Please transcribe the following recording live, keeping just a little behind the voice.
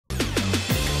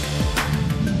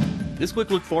This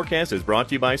quick look forecast is brought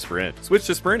to you by Sprint. Switch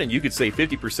to Sprint and you could save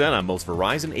 50% on most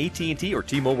Verizon, AT&T, or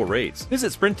T-Mobile rates.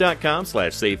 Visit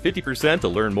sprint.com/save50% to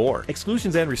learn more.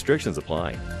 Exclusions and restrictions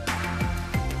apply.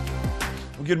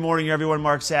 Well, good morning, everyone.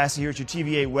 Mark Sassy here at your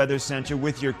TVA Weather Center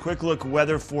with your quick look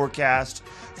weather forecast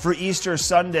for Easter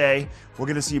Sunday. We're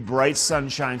going to see bright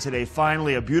sunshine today.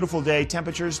 Finally, a beautiful day.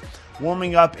 Temperatures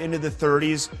warming up into the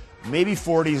 30s, maybe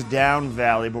 40s down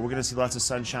valley, but we're going to see lots of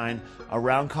sunshine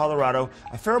around Colorado.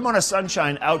 A fair amount of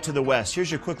sunshine out to the west.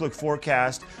 Here's your quick look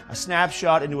forecast, a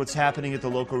snapshot into what's happening at the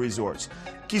local resorts.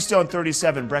 Keystone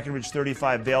 37, Breckenridge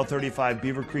 35, Vail 35,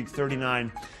 Beaver Creek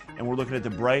 39, and we're looking at the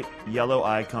bright yellow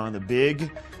icon, the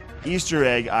big Easter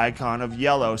egg icon of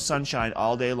yellow, sunshine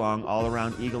all day long, all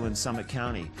around Eagle and Summit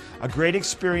County. A great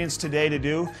experience today to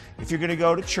do. If you're going to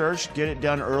go to church, get it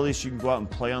done early so you can go out and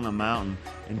play on the mountain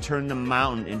and turn the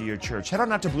mountain into your church. Head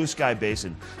on out to Blue Sky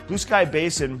Basin. Blue Sky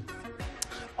Basin,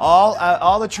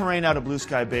 all the terrain out of Blue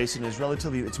Sky Basin is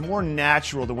it's more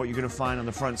natural than what you're going to find on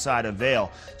the front side of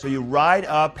Vail. So you ride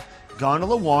up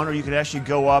Gondola 1, or you can actually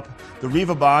go up the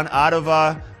Rivabon out of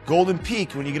Golden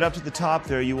Peak. When you get up to the top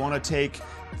there, you want to take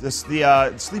the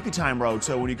Sleepy Time Road.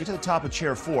 So when you get to the top of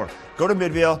Chair 4, go to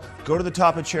Midvale, go to the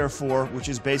top of Chair 4, which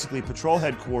is basically patrol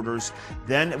headquarters.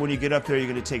 Then when you get up there, you're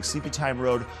going to take Sleepy Time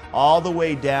Road all the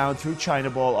way down through China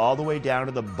Bowl, all the way down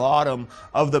to the bottom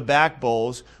of the back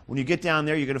bowls. When you get down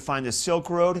there, you're going to find the Silk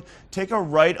Road. Take a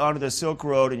right onto the Silk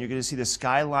Road, and you're going to see the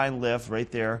Skyline lift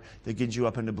right there that gets you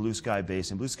up into Blue Sky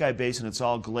Basin. Blue Sky Basin, it's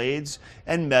all glades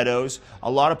and meadows. A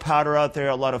lot of powder out there,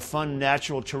 a lot of fun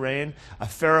natural terrain, a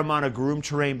fair amount of groomed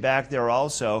terrain back there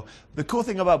also. The cool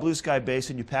thing about Blue Sky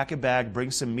Basin, you pack a bag,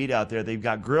 bring some meat out there. They've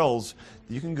got grills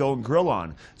that you can go and grill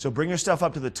on. So bring your stuff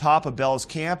up to the top of Bell's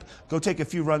Camp, go take a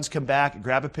few runs, come back,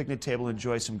 grab a picnic table,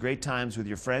 enjoy some great times with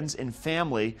your friends and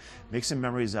family. Make some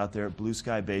memories out there at Blue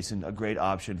Sky Basin, a great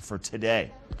option for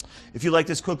today. If you like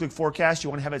this quick look forecast, you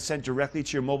want to have it sent directly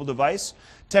to your mobile device,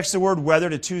 text the word weather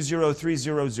to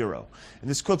 20300. And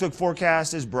this quick look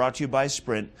forecast is brought to you by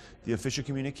Sprint, the official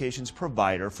communications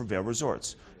provider for Vail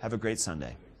Resorts. Have a great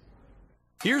Sunday.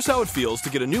 Here's how it feels to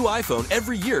get a new iPhone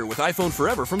every year with iPhone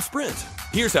Forever from Sprint.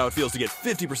 Here's how it feels to get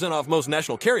 50% off most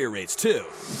national carrier rates, too.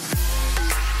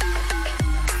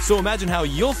 So imagine how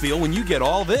you'll feel when you get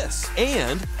all this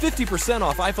and 50%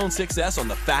 off iPhone 6s on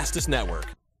the fastest network.